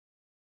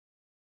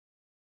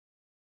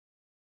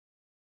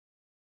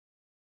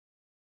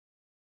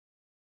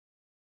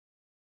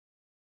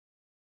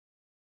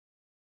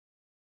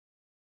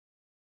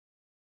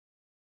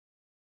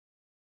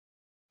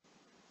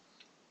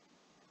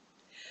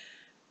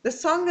The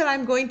song that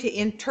I'm going to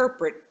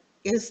interpret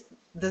is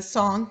the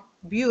song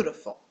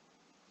Beautiful.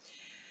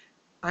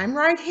 I'm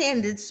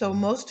right-handed, so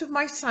most of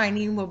my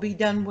signing will be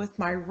done with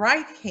my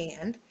right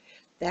hand.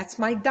 That's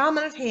my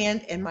dominant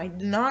hand, and my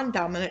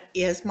non-dominant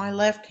is my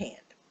left hand.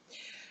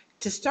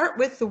 To start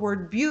with the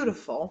word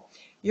beautiful,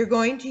 you're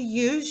going to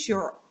use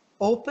your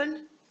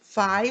open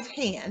 5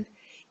 hand.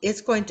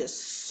 It's going to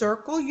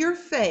circle your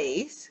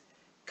face,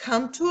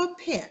 come to a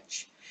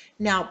pinch.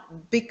 Now,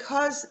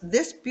 because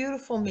this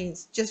beautiful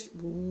means just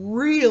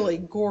really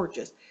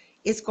gorgeous,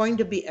 it's going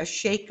to be a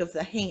shake of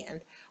the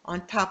hand.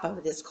 On top of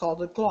it is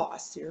called a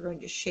gloss. So you're going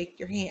to shake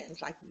your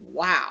hands like,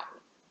 wow.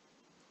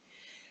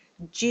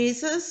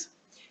 Jesus.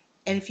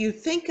 And if you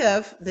think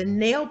of the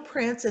nail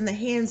prints in the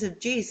hands of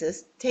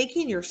Jesus,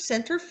 taking your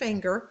center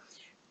finger,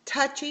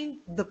 touching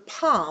the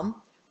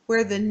palm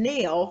where the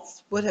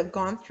nails would have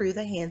gone through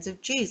the hands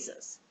of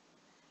Jesus.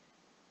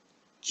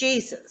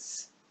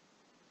 Jesus.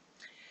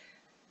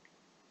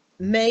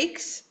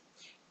 Makes,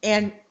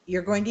 and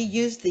you're going to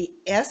use the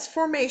S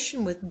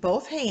formation with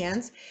both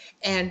hands,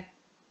 and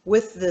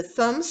with the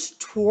thumbs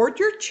toward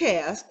your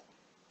chest,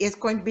 it's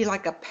going to be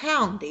like a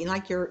pounding,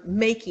 like you're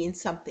making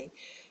something.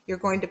 You're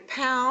going to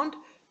pound,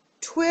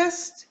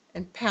 twist,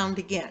 and pound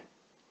again.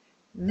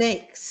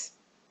 Makes.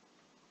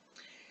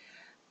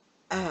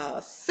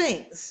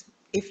 Things.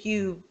 If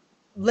you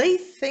lay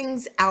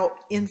things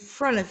out in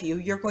front of you,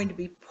 you're going to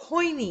be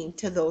pointing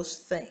to those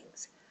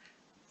things.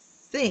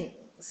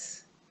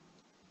 Things.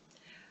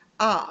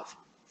 Of.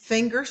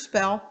 Finger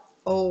spell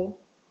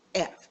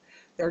O-F.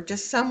 There are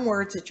just some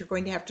words that you're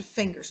going to have to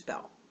finger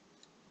spell.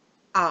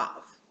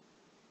 Of.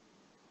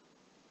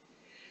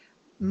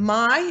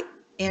 My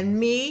and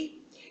me,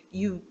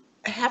 you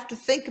have to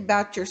think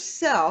about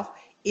yourself.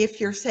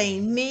 If you're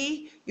saying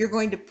me, you're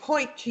going to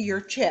point to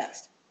your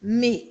chest.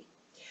 Me.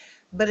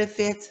 But if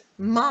it's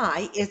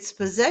my, it's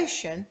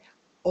possession,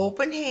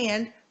 open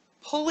hand,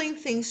 pulling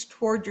things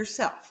toward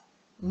yourself.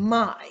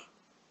 My.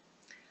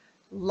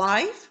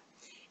 Life.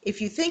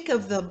 If you think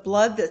of the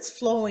blood that's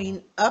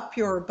flowing up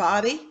your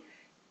body,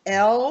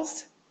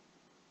 L's,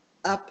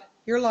 up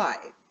your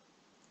life.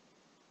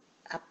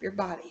 Up your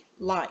body.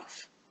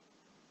 Life.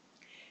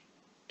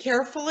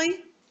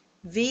 Carefully,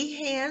 V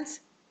hands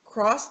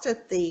crossed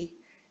at the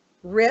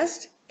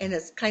wrist, and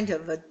it's kind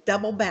of a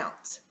double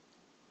bounce.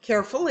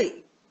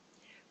 Carefully.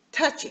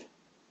 Touching.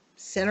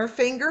 Center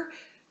finger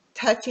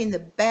touching the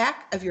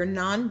back of your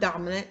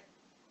non-dominant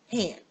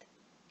hand.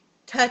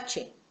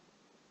 Touching.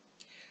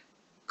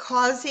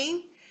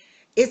 Causing.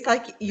 It's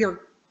like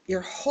you're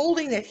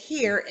holding it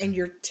here and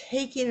you're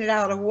taking it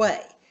out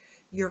away.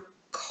 You're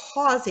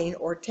causing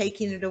or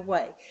taking it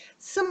away.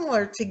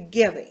 Similar to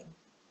giving.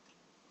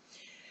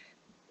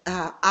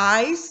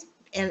 Eyes,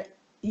 and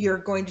you're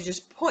going to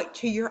just point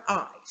to your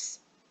eyes.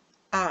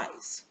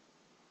 Eyes.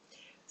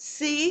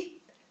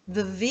 See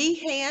the V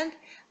hand,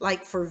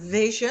 like for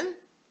vision,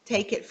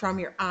 take it from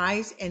your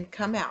eyes and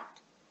come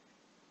out.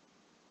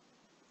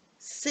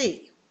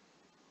 See.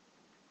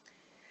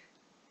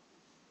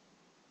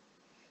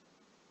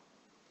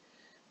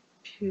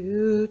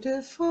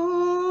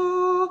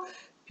 Beautiful,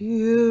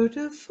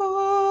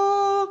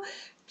 beautiful,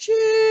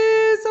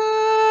 Jesus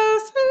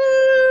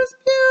is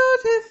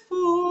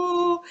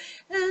beautiful,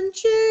 and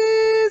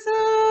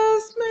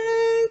Jesus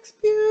makes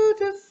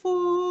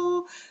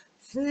beautiful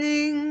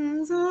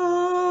things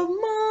of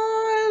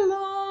my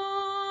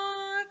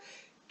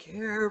life,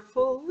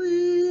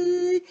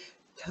 carefully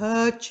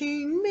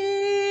touching me.